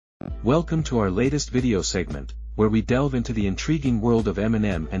Welcome to our latest video segment, where we delve into the intriguing world of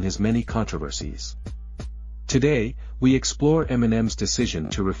Eminem and his many controversies. Today, we explore Eminem's decision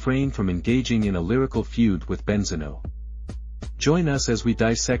to refrain from engaging in a lyrical feud with Benzino. Join us as we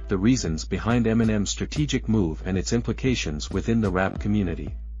dissect the reasons behind Eminem's strategic move and its implications within the rap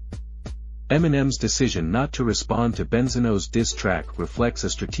community. Eminem's decision not to respond to Benzino's diss track reflects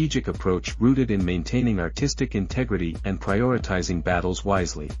a strategic approach rooted in maintaining artistic integrity and prioritizing battles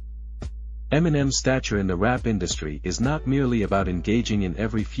wisely. Eminem's stature in the rap industry is not merely about engaging in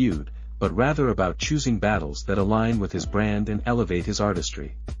every feud, but rather about choosing battles that align with his brand and elevate his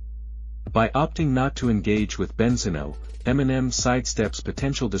artistry. By opting not to engage with Benzino, Eminem sidesteps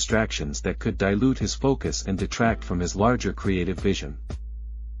potential distractions that could dilute his focus and detract from his larger creative vision.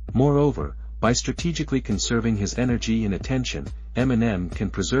 Moreover, by strategically conserving his energy and attention, Eminem can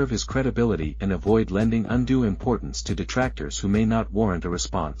preserve his credibility and avoid lending undue importance to detractors who may not warrant a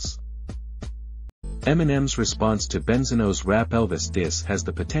response. Eminem's response to Benzino's Rap Elvis diss has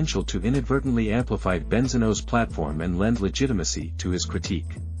the potential to inadvertently amplify Benzino's platform and lend legitimacy to his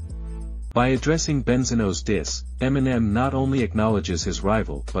critique. By addressing Benzino's diss, Eminem not only acknowledges his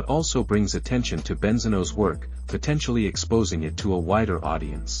rival but also brings attention to Benzino's work, potentially exposing it to a wider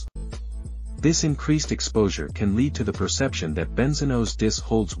audience. This increased exposure can lead to the perception that Benzino's diss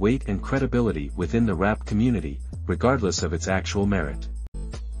holds weight and credibility within the rap community, regardless of its actual merit.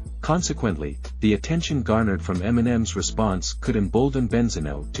 Consequently, the attention garnered from Eminem's response could embolden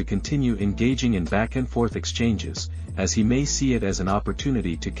Benzino to continue engaging in back-and-forth exchanges, as he may see it as an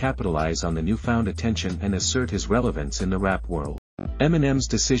opportunity to capitalize on the newfound attention and assert his relevance in the rap world. Eminem's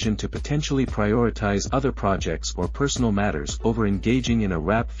decision to potentially prioritize other projects or personal matters over engaging in a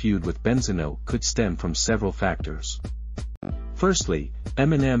rap feud with Benzino could stem from several factors. Firstly,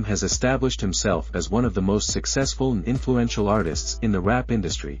 Eminem has established himself as one of the most successful and influential artists in the rap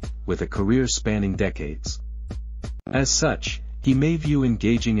industry, with a career spanning decades. As such, he may view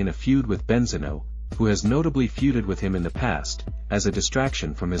engaging in a feud with Benzino, who has notably feuded with him in the past, as a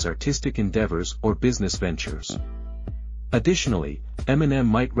distraction from his artistic endeavors or business ventures. Additionally, Eminem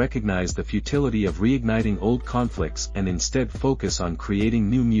might recognize the futility of reigniting old conflicts and instead focus on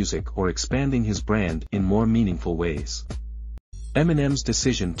creating new music or expanding his brand in more meaningful ways. Eminem's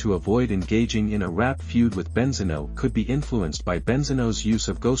decision to avoid engaging in a rap feud with Benzino could be influenced by Benzino's use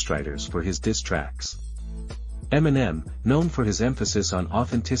of ghostwriters for his diss tracks. Eminem, known for his emphasis on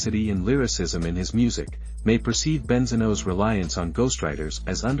authenticity and lyricism in his music, may perceive Benzino's reliance on ghostwriters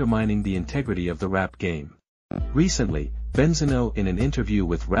as undermining the integrity of the rap game. Recently, Benzino in an interview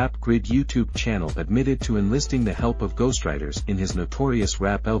with Rap Grid YouTube channel admitted to enlisting the help of ghostwriters in his notorious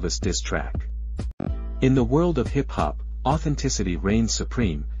Rap Elvis diss track. In the world of hip-hop, authenticity reigns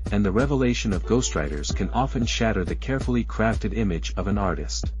supreme, and the revelation of ghostwriters can often shatter the carefully crafted image of an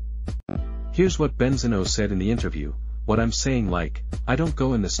artist. Here's what Benzino said in the interview: "What I'm saying, like, I don't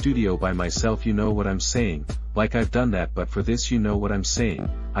go in the studio by myself, you know what I'm saying, like I've done that, but for this, you know what I'm saying,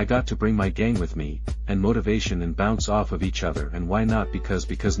 I got to bring my gang with me, and motivation, and bounce off of each other. And why not?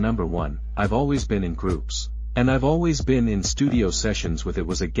 Because number one, I've always been in groups. And I've always been in studio sessions with it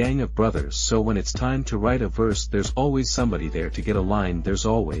was a gang of brothers, so when it's time to write a verse there's always somebody there to get a line, there's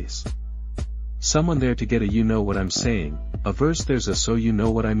always someone there to get a you know what I'm saying, a verse, there's a so you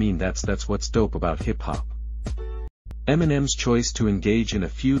know what I mean. That's what's dope about hip-hop." Eminem's choice to engage in a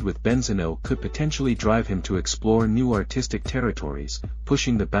feud with Benzino could potentially drive him to explore new artistic territories,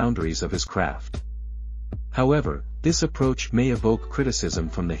 pushing the boundaries of his craft. However, this approach may evoke criticism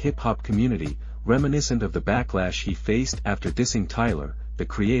from the hip-hop community, reminiscent of the backlash he faced after dissing Tyler, the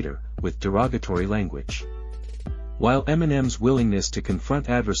Creator, with derogatory language. While Eminem's willingness to confront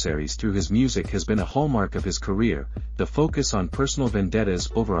adversaries through his music has been a hallmark of his career, the focus on personal vendettas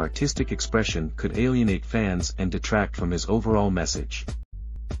over artistic expression could alienate fans and detract from his overall message.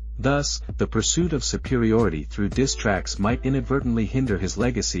 Thus, the pursuit of superiority through diss tracks might inadvertently hinder his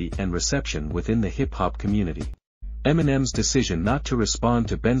legacy and reception within the hip-hop community. Eminem's decision not to respond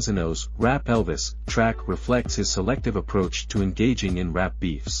to Benzino's Rap Elvis track reflects his selective approach to engaging in rap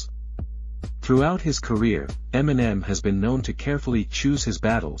beefs. Throughout his career, Eminem has been known to carefully choose his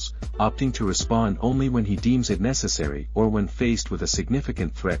battles, opting to respond only when he deems it necessary or when faced with a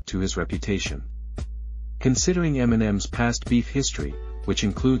significant threat to his reputation. Considering Eminem's past beef history, which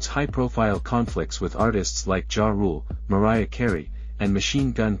includes high-profile conflicts with artists like Ja Rule, Mariah Carey, and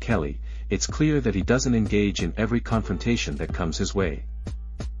Machine Gun Kelly, it's clear that he doesn't engage in every confrontation that comes his way.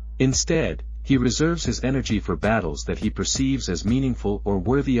 Instead, he reserves his energy for battles that he perceives as meaningful or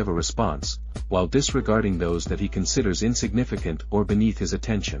worthy of a response, while disregarding those that he considers insignificant or beneath his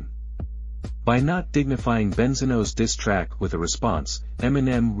attention. By not dignifying Benzino's diss track with a response,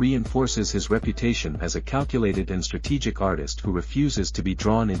 Eminem reinforces his reputation as a calculated and strategic artist who refuses to be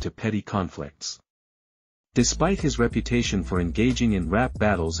drawn into petty conflicts. Despite his reputation for engaging in rap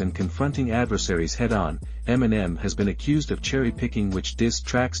battles and confronting adversaries head-on, Eminem has been accused of cherry-picking which diss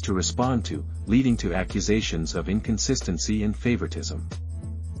tracks to respond to, leading to accusations of inconsistency and favoritism.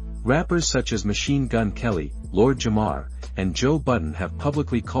 Rappers such as Machine Gun Kelly, Lord Jamar, and Joe Budden have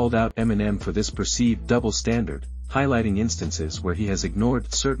publicly called out Eminem for this perceived double standard, highlighting instances where he has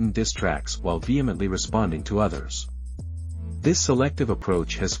ignored certain diss tracks while vehemently responding to others. This selective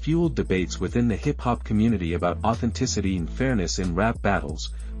approach has fueled debates within the hip-hop community about authenticity and fairness in rap battles,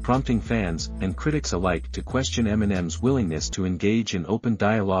 prompting fans and critics alike to question Eminem's willingness to engage in open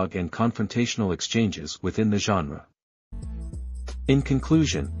dialogue and confrontational exchanges within the genre. In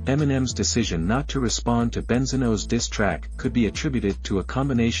conclusion, Eminem's decision not to respond to Benzino's diss track could be attributed to a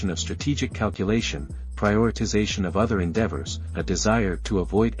combination of strategic calculation, prioritization of other endeavors, a desire to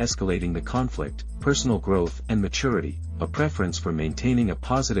avoid escalating the conflict, personal growth and maturity, a preference for maintaining a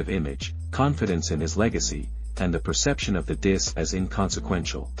positive image, confidence in his legacy, and the perception of the diss as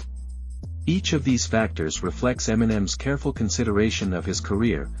inconsequential. Each of these factors reflects Eminem's careful consideration of his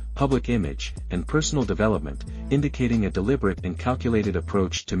career, public image, and personal development, indicating a deliberate and calculated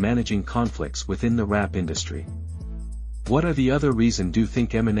approach to managing conflicts within the rap industry. What are the other reasons do you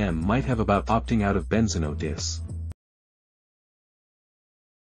think Eminem might have about opting out of Benzino diss?